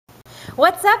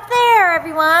What's up there,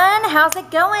 everyone? How's it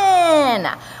going?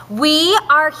 We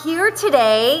are here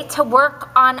today to work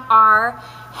on our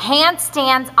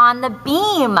handstands on the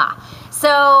beam.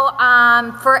 So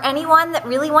for anyone that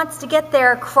really wants to get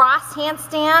their cross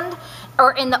handstand,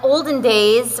 or in the olden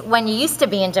days when you used to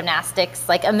be in gymnastics,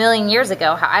 like a million years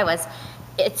ago, how I was,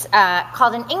 it's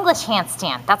called an English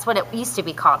handstand. That's what it used to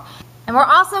be called. And we're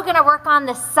also gonna work on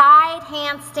the side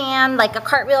handstand, like a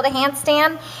cartwheel to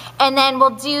handstand, and then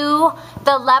we'll do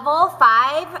the level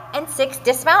 5 and 6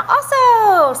 dismount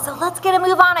also. So let's get a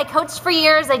move on. I coached for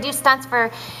years. I do stunts for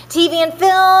TV and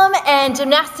film, and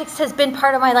gymnastics has been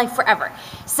part of my life forever.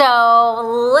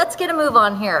 So let's get a move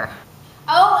on here.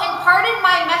 Oh, and pardon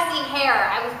my messy hair.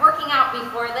 I was working out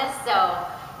before this, so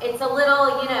it's a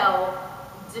little, you know,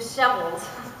 disheveled.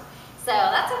 So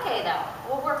that's okay though.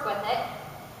 We'll work with it.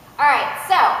 All right,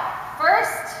 so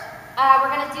first we're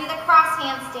gonna do the cross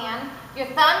handstand. Your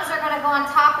thumbs are gonna go on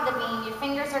top of the beam. Your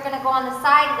fingers are gonna go on the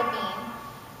side of the beam.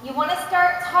 You wanna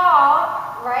start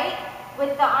tall, right?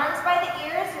 With the arms by the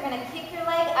ears, you're gonna kick your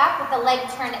leg up with the leg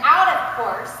turned out, of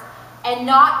course, and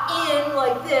not in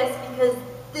like this, because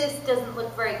this doesn't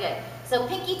look very good. So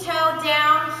pinky toe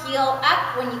down, heel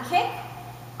up when you kick.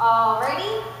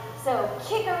 Alrighty, so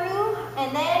kickaroo,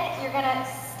 and then you're gonna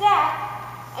step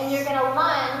and you're gonna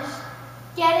lunge,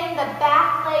 getting the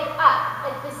back leg up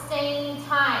at the same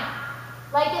time,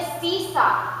 like a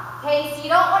seesaw, okay? So you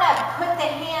don't wanna put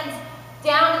the hands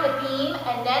down to the beam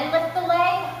and then lift the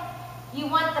leg. You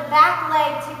want the back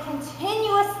leg to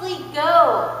continuously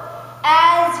go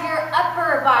as your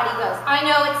upper body goes. I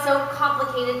know it's so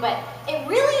complicated, but it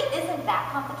really isn't that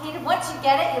complicated. Once you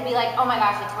get it, you'll be like, oh my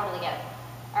gosh, I totally get it.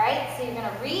 All right, so you're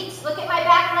gonna reach, look at my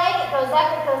back leg, it goes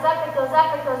up, it goes up, it goes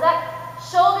up, it goes up.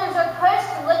 Shoulders are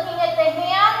pushed, looking at the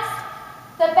hands.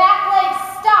 The back leg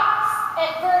stops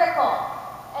at vertical,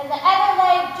 and the other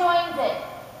leg joins it.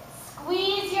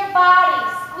 Squeeze your body,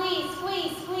 squeeze,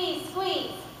 squeeze, squeeze,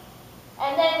 squeeze.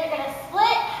 And then you're gonna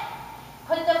split,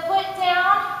 put the foot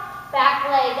down, back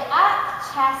leg up,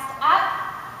 chest up,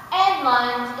 and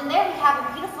lunge. And there we have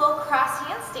a beautiful cross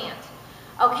handstand.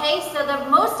 Okay, so the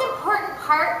most important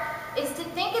part is to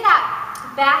think of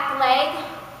that back leg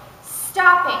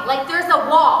stopping, like there's a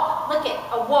wall. Look at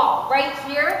a wall right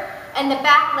here, and the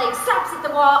back leg stops at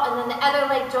the wall, and then the other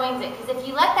leg joins it. Because if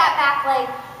you let that back leg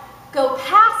go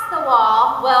past the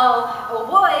wall, well, oh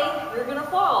boy, you're gonna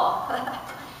fall.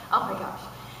 Oh my gosh.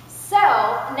 So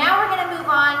now we're gonna move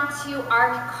on to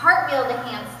our cartwheel to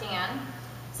handstand.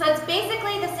 So it's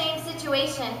basically the same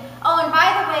situation. Oh, and by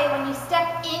the way, when you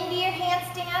step into your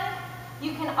handstand,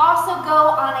 you can also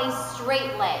go on a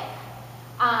straight leg.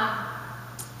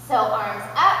 So arms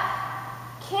up,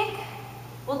 kick.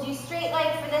 We'll do straight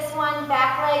leg for this one.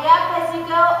 Back leg up as you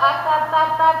go. Up, up,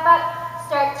 up, up, up.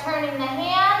 Start turning the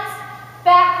hands.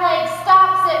 Back leg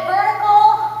stops at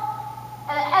vertical.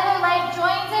 And the other leg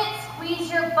joins it. Squeeze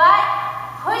your butt.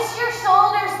 Push your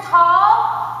shoulders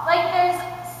tall, like there's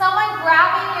someone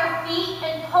grabbing your feet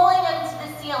and pulling them to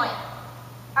the ceiling.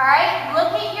 All right,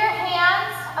 look at your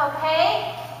hands,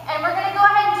 okay? And we're gonna go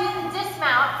ahead and do the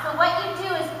dismount. So what you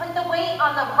do is put the weight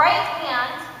on the right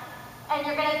hand, and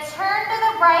you're gonna turn to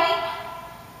the right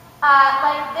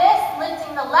like this,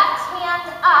 lifting the left hand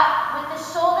up with the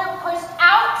shoulder pushed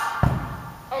out.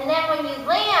 And then when you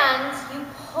land, you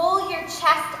pull your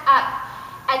chest up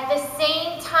at the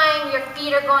same time your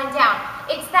feet are going down.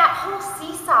 It's that whole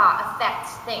seesaw effect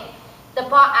thing. As the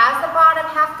bottom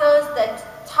half goes, the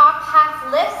top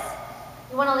half lifts.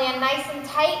 You wanna land nice and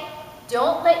tight.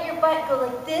 Don't let your butt go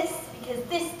like this, because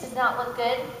this does not look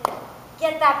good.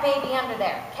 Get that baby under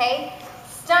there, okay?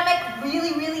 Stomach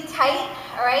really, really tight,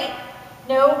 all right?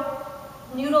 No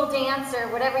noodle dance or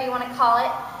whatever you want to call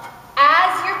it.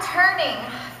 As you're turning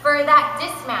for that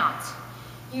dismount,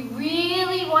 you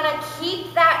really want to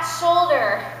keep that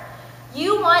shoulder.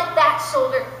 You want that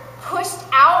shoulder pushed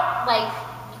out, like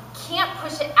you can't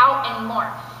push it out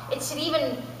anymore. It should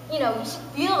even, you know, you should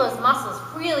feel those muscles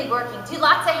really working. Do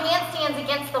lots of handstands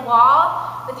against the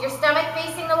wall with your stomach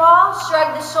facing the wall.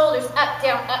 Shrug the shoulders up,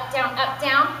 down, up, down, up,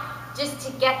 down, just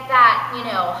to get that, you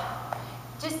know,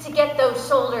 just to get those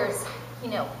shoulders, you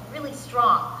know, really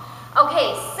strong.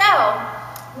 Okay, so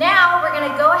now we're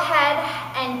gonna go ahead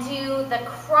and do the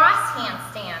cross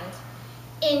handstand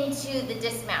into the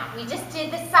dismount. We just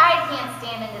did the side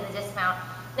handstand into the dismount.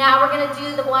 Now we're gonna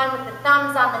do the one with the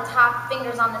thumbs on the top,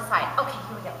 fingers on the side. Okay,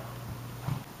 here we go.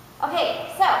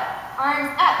 Okay, so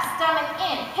arms up, stomach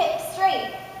in, hips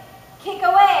straight, kick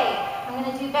away. I'm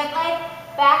gonna do bent leg,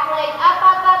 back leg up,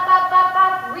 up, up, up, up,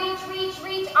 up, reach, reach,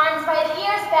 reach, arms by the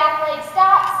ears, back leg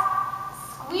stops,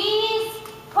 squeeze,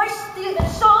 push through the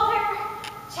shoulder,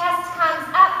 chest comes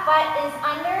is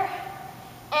under,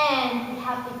 and we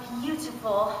have a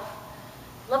beautiful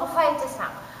level 5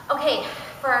 dismount. Okay,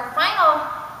 for our final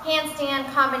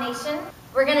handstand combination,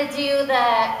 we're gonna do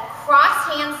the cross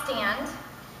handstand.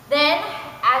 Then,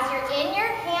 as you're in your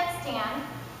handstand,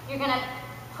 you're gonna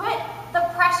put the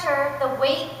pressure, the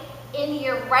weight, into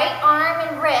your right arm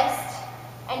and wrist,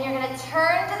 and you're gonna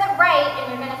turn to the right,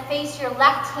 and you're gonna face your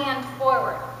left hand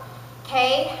forward,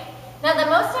 okay? Now, the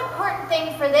most important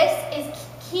thing for this is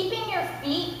keeping your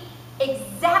feet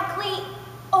exactly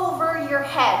over your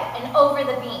head and over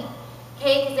the beam,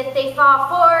 okay? Because if they fall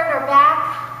forward or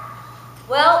back,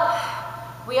 well,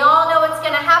 we all know what's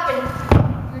gonna happen.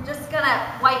 You're just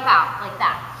gonna wipe out like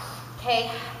that,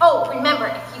 okay? Oh, remember,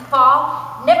 if you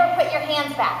fall, never put your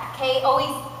hands back, okay? Always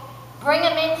bring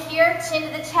them in here, chin to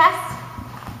the chest,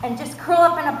 and just curl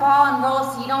up in a ball and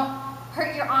roll so you don't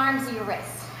hurt your arms or your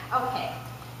wrists. Okay,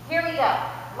 here we go.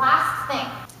 Last thing.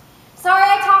 Sorry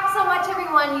I talk so much,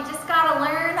 everyone. You just gotta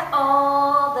learn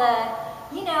all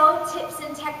the, you know, tips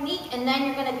and technique, and then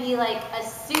you're gonna be like a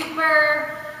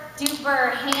super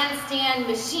duper handstand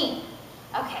machine.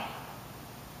 Okay,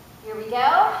 here we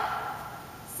go.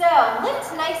 So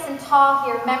lift nice and tall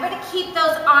here. Remember to keep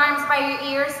those arms by your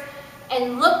ears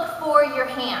and look for your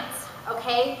hands,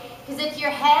 okay? Because if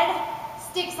your head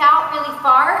sticks out really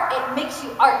far, it makes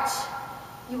you arch.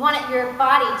 You want your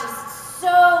body just so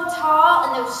tall,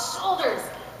 and those shoulders.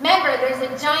 Remember, there's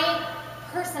a giant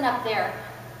person up there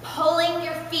pulling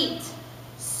your feet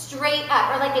straight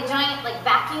up, or like a giant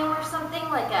vacuum or something,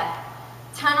 like a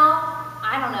tunnel,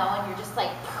 I don't know, and you're just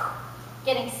like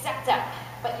getting sucked up.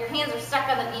 But your hands are stuck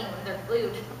on the beam, they're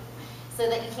glued so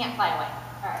that you can't fly away.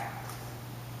 All right,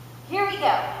 here we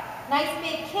go. Nice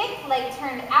big kick, leg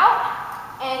turned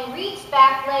out, and reach,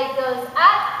 back leg goes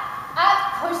up, up,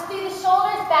 push through the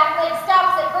shoulders, back leg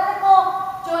stops at vertical,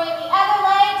 join the other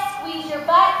leg, squeeze your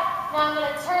butt. Now I'm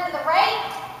gonna turn to the right.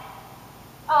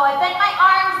 Oh, I bent my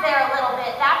arms there a little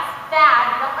bit, that's bad,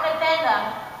 you don't wanna bend them.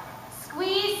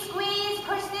 Squeeze, squeeze,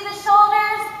 push through the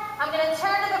shoulders. I'm gonna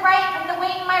turn to the right, put the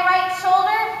weight in my right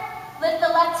shoulder, lift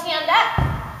the left hand up,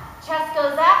 chest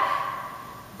goes up,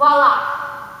 voila.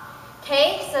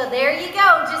 Okay, so there you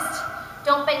go. Just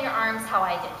don't bend your arms how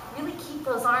I did. Really keep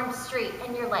those arms straight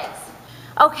and your legs.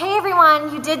 Okay,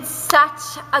 everyone, you did such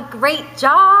a great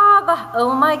job.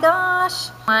 Oh my gosh.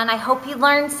 And I hope you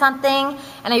learned something,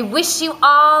 and I wish you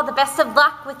all the best of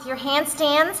luck with your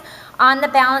handstands on the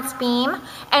balance beam.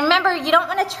 And remember, you don't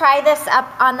want to try this up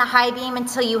on the high beam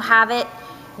until you have it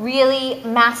really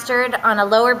mastered on a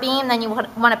lower beam. Then you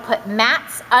want to put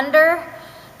mats under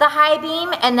the high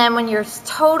beam, and then when you're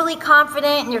totally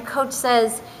confident and your coach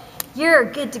says you're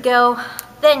good to go,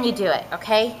 then you do it,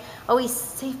 okay? Always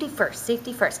safety first,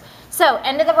 safety first. So,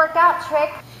 end of the workout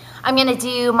trick. I'm gonna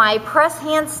do my press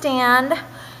handstand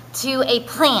to a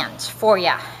planche for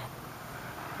ya.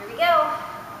 Here we go.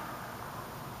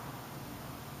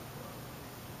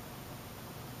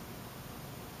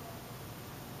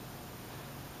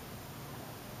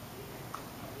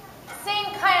 Same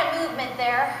kind of movement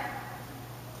there,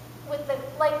 with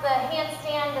like the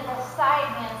handstand to the side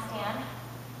handstand.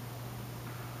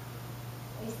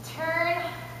 We turn,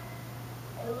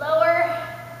 I lower.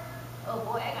 Oh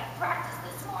boy, I gotta practice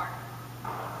this more.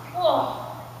 Whoa.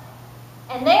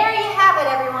 And there you have it,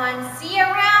 everyone. See you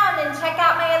around, and check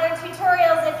out my other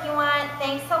tutorials if you want.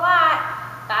 Thanks a lot.